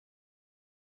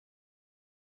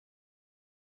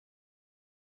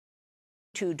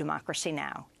to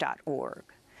democracynow.org.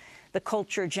 The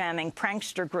culture-jamming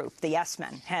prankster group, the Yes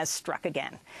Men, has struck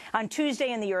again. On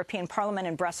Tuesday in the European Parliament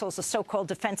in Brussels, a so-called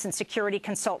defense and security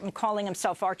consultant calling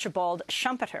himself Archibald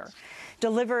Schumpeter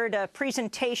delivered a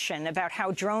presentation about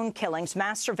how drone killings,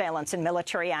 mass surveillance and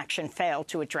military action fail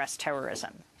to address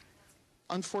terrorism.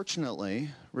 Unfortunately,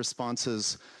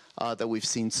 responses that we've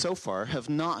seen so far have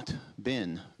not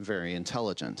been very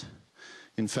intelligent.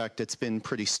 In fact, it's been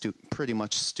pretty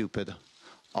much stupid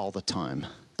all the time.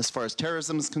 As far as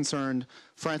terrorism is concerned,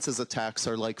 France's attacks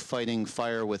are like fighting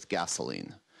fire with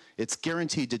gasoline. It's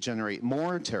guaranteed to generate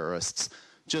more terrorists,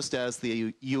 just as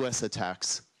the U.S.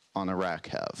 attacks on Iraq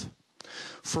have.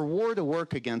 For war to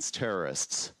work against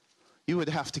terrorists, you would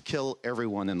have to kill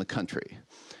everyone in the country.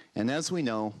 And as we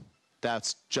know,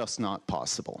 that's just not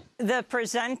possible. The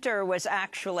presenter was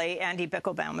actually Andy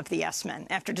Bichlbaum of the Yes Men.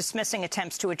 After dismissing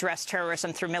attempts to address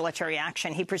terrorism through military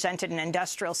action, he presented an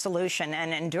industrial solution,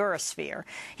 an Endurasphere,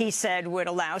 he said would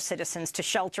allow citizens to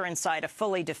shelter inside a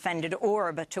fully defended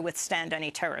orb to withstand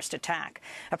any terrorist attack.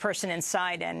 A person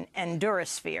inside an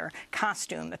Endurasphere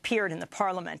costume appeared in the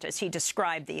parliament as he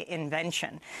described the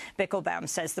invention. Bichlbaum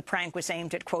says the prank was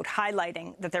aimed at, quote,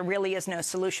 highlighting that there really is no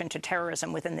solution to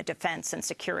terrorism within the defense and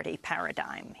security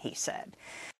paradigm, he said.